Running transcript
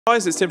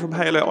Guys, it's Tim from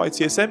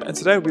HaloITSM, and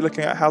today we'll be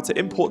looking at how to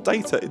import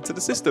data into the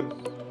system.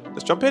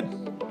 Let's jump in.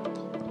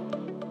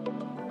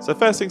 So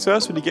first things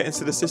first, when you get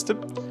into the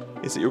system,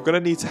 is that you're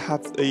going to need to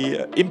have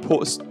the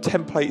import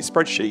template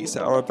spreadsheets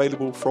that are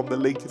available from the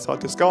link inside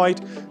this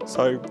guide.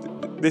 So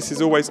this is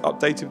always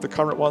updated with the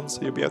current ones,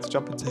 so you'll be able to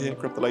jump into here and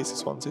grab the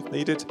latest ones if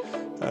needed.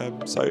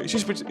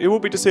 It will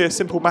be just a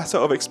simple matter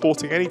of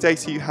exporting any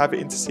data you have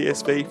into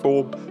CSV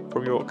form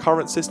from your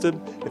current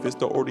system if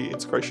there's not already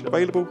integration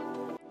available.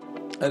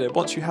 And then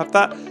once you have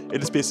that, it'll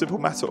just be a simple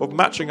matter of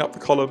matching up the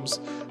columns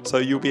so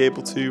you'll be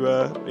able to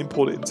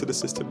import it into the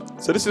system.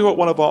 So this is what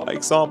one of our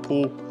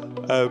example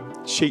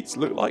sheets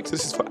look like. So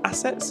this is for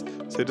assets.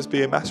 So it'll just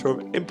be a matter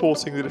of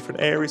importing the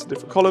different areas and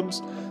different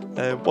columns.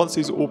 Once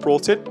these are all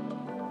brought in,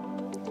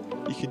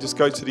 you can just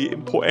go to the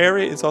import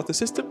area inside the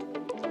system.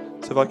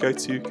 So if I go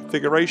to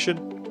configuration,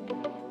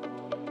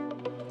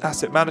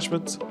 asset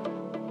management,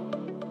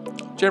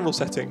 general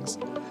settings,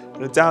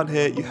 and then down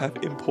here you have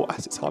import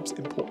asset types,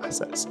 import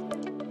assets.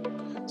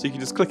 So you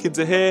can just click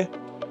into here,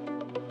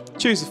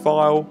 choose a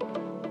file,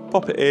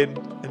 pop it in,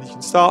 and you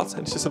can start.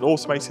 And it's just an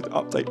automated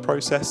update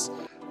process.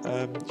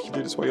 You can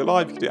do this while you're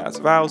live. You can do it out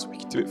of hours. We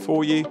can do it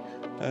for you,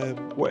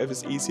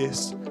 whatever's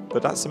easiest.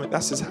 But that's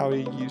just how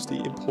you use the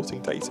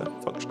importing data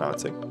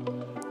functionality.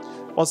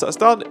 Once that's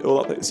done, it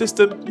will update the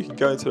system. You can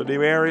go into a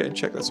new area and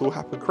check that's all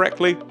happened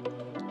correctly.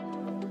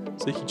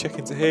 So you can check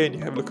into here and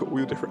you have a look at all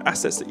your different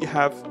assets that you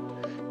have.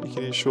 You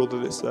can ensure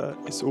that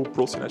it's all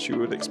brought in as you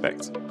would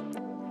expect.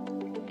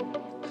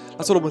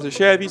 That's all I wanted to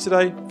share with you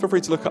today. Feel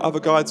free to look at other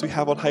guides we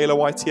have on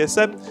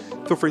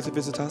HaloITSM. Feel free to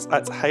visit us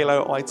at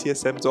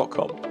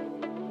haloitsm.com.